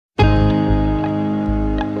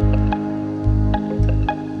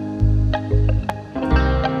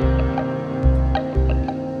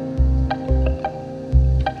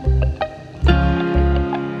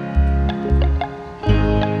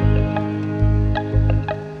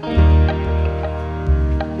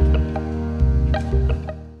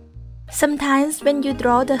Sometimes when you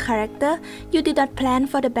draw the character, you did not plan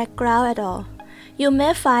for the background at all. You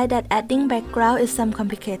may find that adding background is some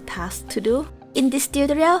complicated task to do. In this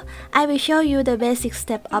tutorial, I will show you the basic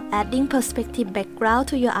step of adding perspective background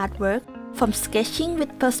to your artwork, from sketching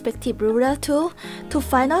with perspective ruler tool to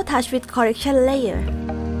final touch with correction layer.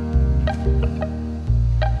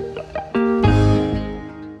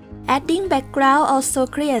 Adding background also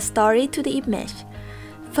creates story to the image.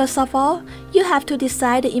 First of all, you have to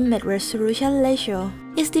decide the image resolution ratio.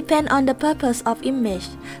 It depends on the purpose of image,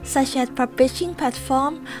 such as publishing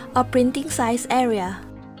platform or printing size area.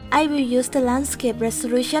 I will use the landscape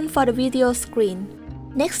resolution for the video screen.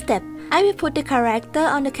 Next step, I will put the character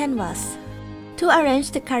on the canvas. To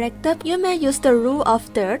arrange the character, you may use the rule of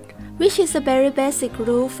thirds, which is a very basic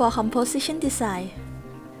rule for composition design.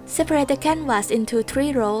 Separate the canvas into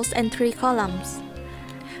 3 rows and 3 columns.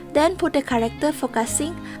 Then put the character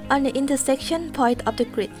focusing on the intersection point of the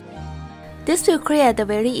grid. This will create a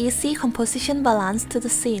very easy composition balance to the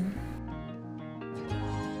scene.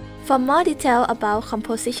 For more detail about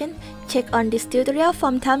composition, check on this tutorial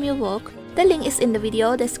from Tamil Work. The link is in the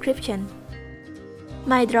video description.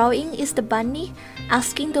 My drawing is the bunny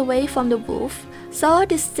asking the way from the wolf, so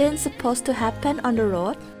this scene is supposed to happen on the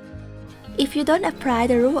road. If you don't apply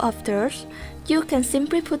the rule of thirds, you can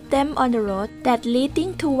simply put them on the road that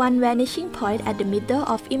leading to one vanishing point at the middle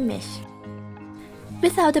of image.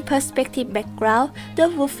 Without the perspective background, the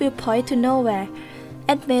wolf will point to nowhere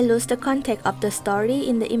and may lose the context of the story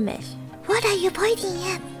in the image. What are you pointing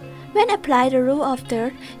at? When apply the rule of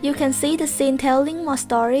thirds, you can see the scene telling more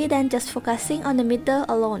story than just focusing on the middle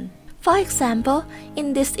alone. For example,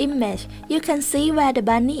 in this image, you can see where the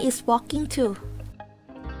bunny is walking to.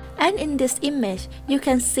 And in this image, you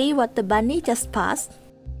can see what the bunny just passed.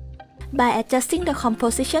 By adjusting the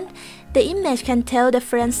composition, the image can tell a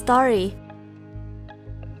different story.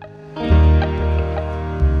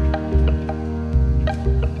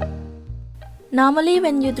 Normally,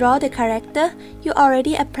 when you draw the character, you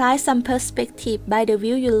already apply some perspective by the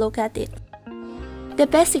view you look at it. The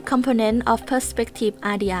basic components of perspective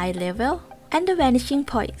are the eye level and the vanishing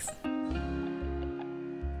points.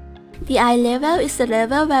 The eye level is the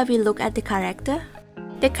level where we look at the character.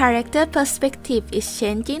 The character perspective is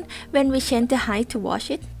changing when we change the height to watch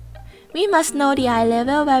it. We must know the eye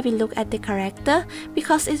level where we look at the character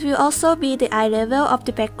because it will also be the eye level of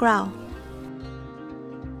the background.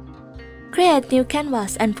 Create new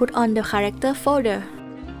canvas and put on the character folder.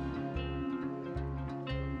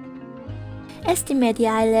 Estimate the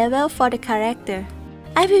eye level for the character.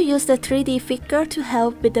 I will use the 3D figure to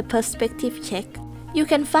help with the perspective check. You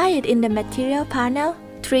can find it in the material panel,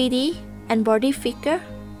 3D, and body figure.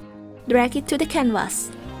 Drag it to the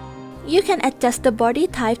canvas. You can adjust the body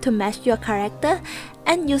type to match your character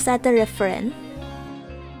and use as a reference.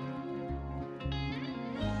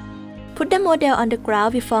 Put the model on the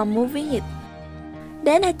ground before moving it.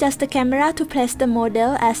 Then adjust the camera to place the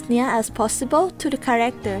model as near as possible to the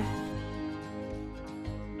character.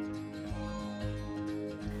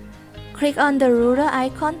 Click on the ruler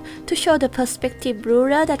icon to show the perspective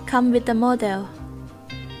ruler that comes with the model.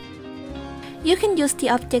 You can use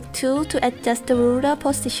the object tool to adjust the ruler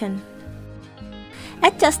position.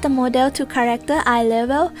 Adjust the model to character eye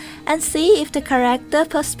level and see if the character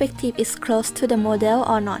perspective is close to the model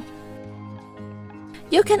or not.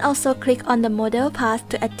 You can also click on the model path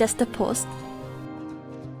to adjust the pose.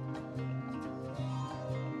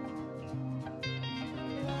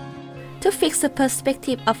 To fix the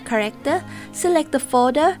perspective of character, select the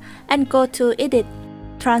folder and go to Edit,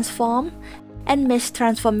 Transform, and Mesh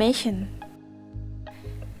Transformation.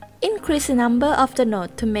 Increase the number of the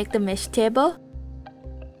nodes to make the mesh table,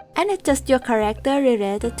 and adjust your character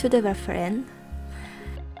related to the reference.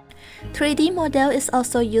 3D model is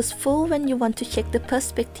also useful when you want to check the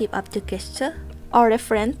perspective of the gesture or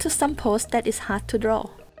reference to some pose that is hard to draw.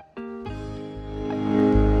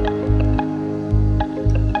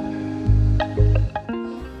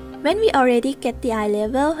 When we already get the eye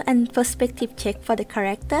level and perspective check for the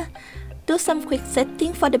character, do some quick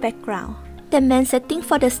setting for the background. The main setting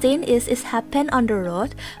for the scene is it happens on the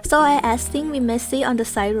road, so I add things we may see on the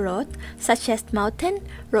side road, such as mountain,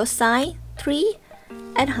 road sign, tree,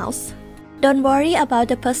 and house. Don't worry about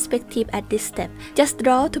the perspective at this step, just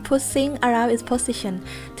draw to put things around its position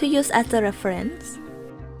to use as a reference.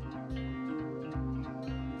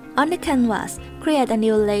 On the canvas, create a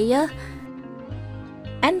new layer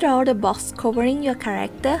and draw the box covering your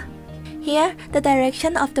character. Here, the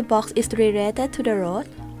direction of the box is related to the road.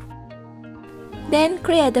 Then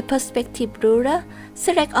create the perspective ruler,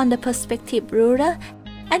 select on the perspective ruler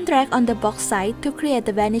and drag on the box side to create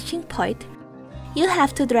the vanishing point. You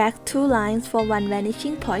have to drag 2 lines for one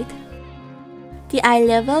vanishing point. The eye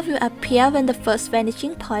level will appear when the first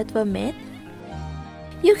vanishing point were made.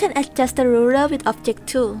 You can adjust the ruler with Object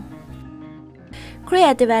Tool.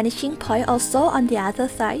 Create the vanishing point also on the other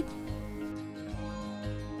side.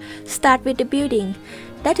 Start with the building,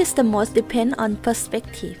 that is the most depend on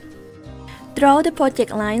perspective. Draw the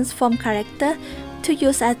project lines from character to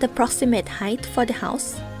use as the approximate height for the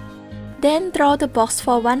house. Then draw the box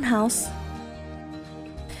for one house.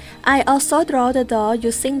 I also draw the door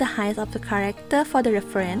using the height of the character for the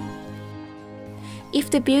reference.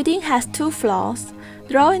 If the building has 2 floors,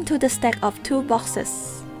 draw into the stack of 2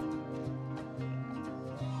 boxes.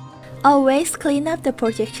 Always clean up the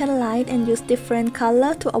projection line and use different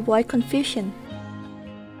color to avoid confusion.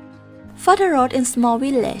 For the road in small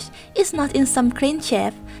village, it's not in some clean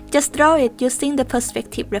shape, just draw it using the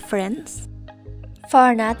perspective reference.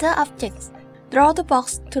 For another object, draw the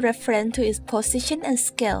box to reference to its position and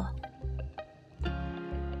scale.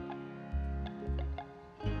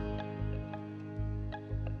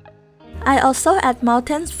 I also add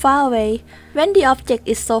mountains far away. When the object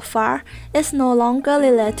is so far, it's no longer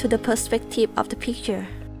related to the perspective of the picture.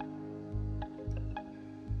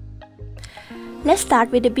 Let's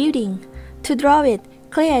start with the building. To draw it,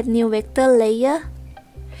 create new vector layer,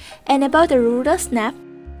 enable the ruler snap,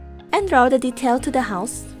 and draw the detail to the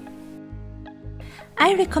house.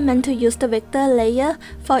 I recommend to use the vector layer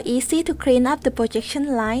for easy to clean up the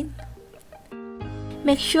projection line.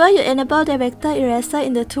 Make sure you enable the vector eraser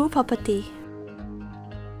in the tool property.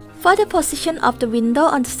 For the position of the window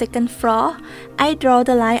on the second floor, I draw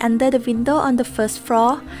the line under the window on the first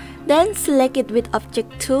floor, then select it with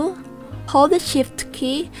Object Tool, hold the Shift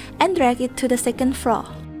key and drag it to the second floor.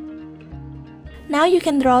 Now you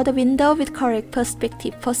can draw the window with correct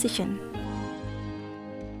perspective position.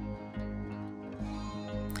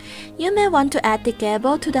 You may want to add the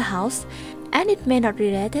gable to the house, and it may not be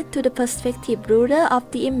related to the perspective ruler of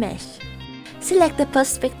the image. Select the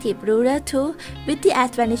perspective ruler tool with the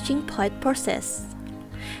Add Vanishing Point process.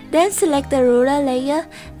 Then select the ruler layer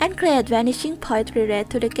and create vanishing point related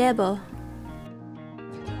to the gable.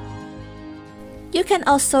 You can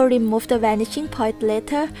also remove the vanishing point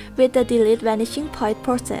later with the Delete Vanishing Point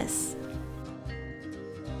process.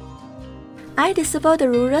 I disable the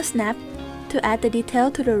ruler snap to add the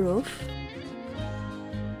detail to the roof.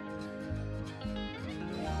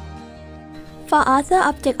 For other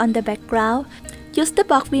objects on the background, use the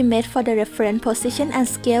box we made for the reference position and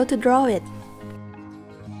scale to draw it.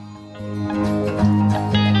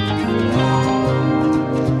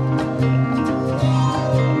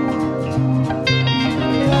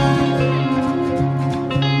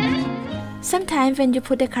 Sometimes when you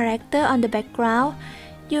put the character on the background,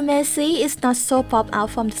 you may see it's not so pop out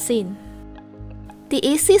from the scene. The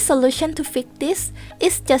easy solution to fix this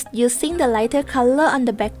is just using the lighter color on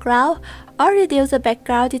the background or reduce the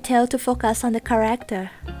background detail to focus on the character.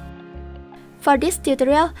 For this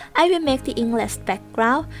tutorial, I will make the inkless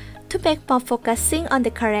background to make more focusing on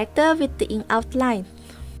the character with the ink outline.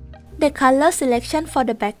 The color selection for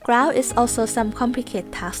the background is also some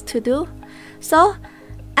complicated task to do, so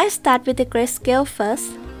I start with the grayscale first.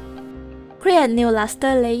 Create new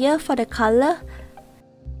raster layer for the color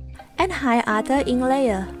and hide other ink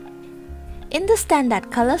layer. In the standard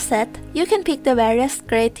color set, you can pick the various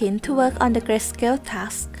gray tint to work on the grayscale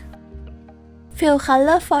task. Fill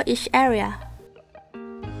color for each area.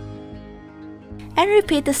 And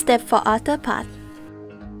repeat the step for other part.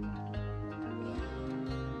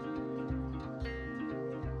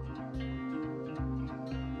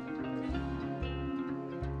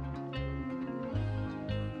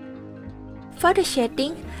 For the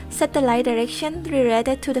shading, set the light direction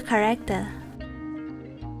related to the character.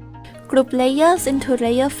 Group layers into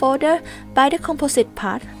layer folder by the composite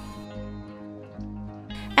part.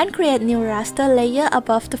 And create new raster layer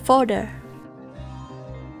above the folder.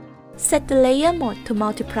 Set the layer mode to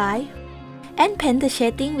multiply. And paint the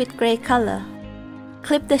shading with gray color.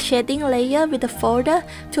 Clip the shading layer with the folder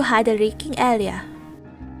to hide the rigging area.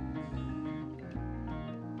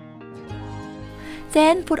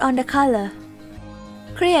 Then put on the color.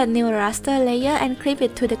 Create new raster layer and clip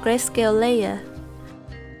it to the grayscale layer.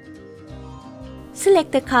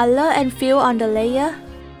 Select the color and fill on the layer.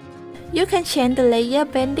 You can change the layer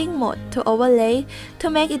blending mode to overlay to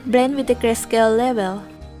make it blend with the grayscale level.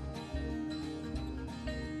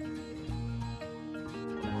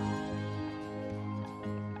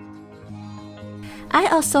 I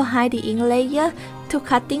also hide the ink layer to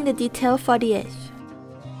cutting the detail for the edge.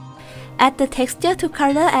 Add the texture to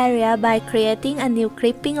color area by creating a new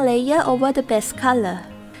clipping layer over the base color.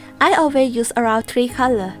 I always use around 3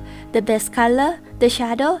 colors, the base color, the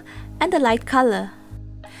shadow, and the light color.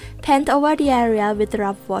 Paint over the area with a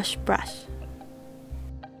rough wash brush.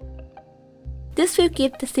 This will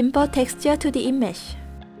give the simple texture to the image.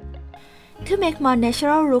 To make more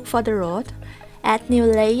natural look for the road, add new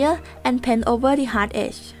layer and paint over the hard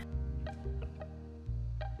edge.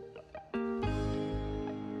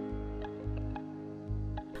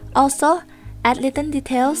 Also, add little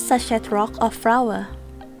details such as rock or flower.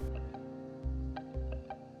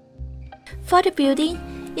 For the building,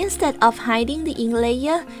 instead of hiding the ink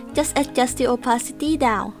layer, just adjust the opacity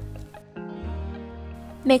down.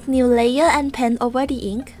 Make new layer and paint over the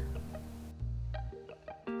ink.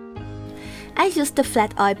 I use the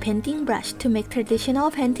flat oil painting brush to make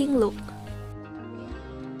traditional painting look.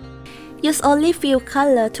 Use only few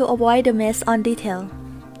color to avoid the mess on detail.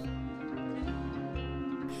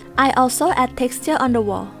 I also add texture on the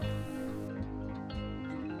wall.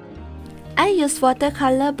 I use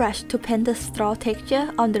watercolor brush to paint the straw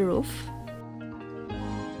texture on the roof.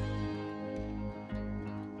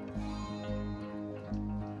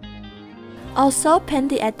 Also paint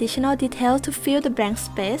the additional detail to fill the blank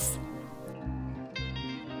space.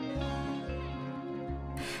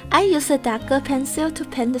 I use a darker pencil to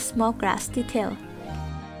paint the small grass detail.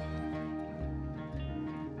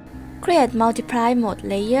 Create multiply mode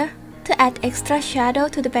layer to add extra shadow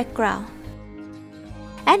to the background.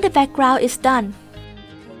 And the background is done.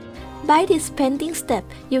 By this painting step,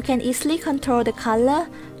 you can easily control the color,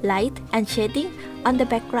 light, and shading on the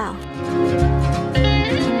background.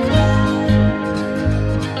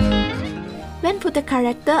 When put the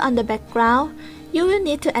character on the background, you will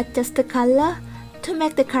need to adjust the color to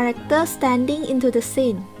make the character standing into the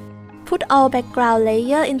scene. Put all background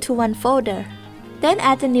layer into one folder. Then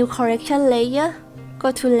add the new correction layer.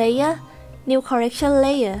 Go to Layer, New Correction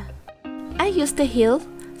Layer. I use the hue,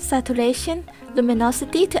 saturation,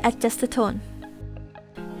 luminosity to adjust the tone.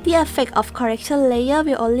 The effect of correction layer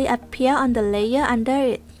will only appear on the layer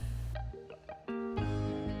under it.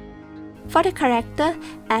 For the character,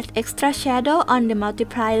 add extra shadow on the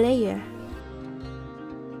multiply layer.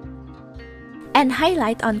 And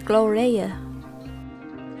highlight on glow layer.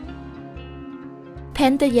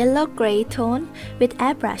 Paint the yellow-gray tone with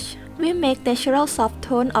airbrush. We make natural soft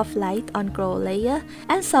tone of light on glow layer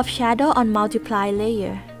and soft shadow on multiply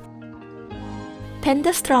layer. Paint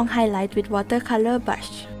the strong highlight with watercolor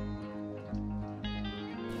brush.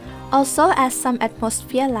 Also add some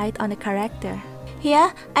atmosphere light on the character.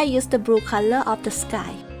 Here, I use the blue color of the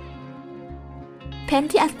sky.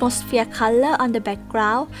 Paint the atmosphere color on the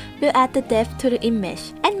background will add the depth to the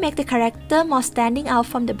image and make the character more standing out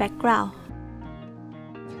from the background.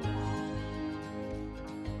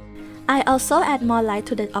 I also add more light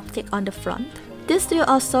to the object on the front. This will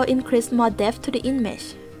also increase more depth to the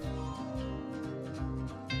image.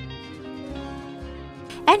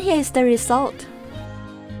 And here is the result.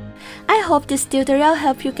 I hope this tutorial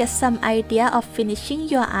helped you get some idea of finishing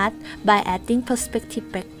your art by adding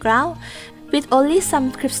perspective background with only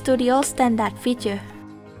some Script Studio standard feature.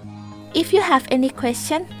 If you have any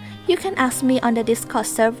question, you can ask me on the Discord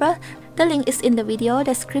server. The link is in the video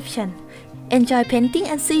description. Enjoy painting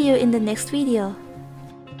and see you in the next video.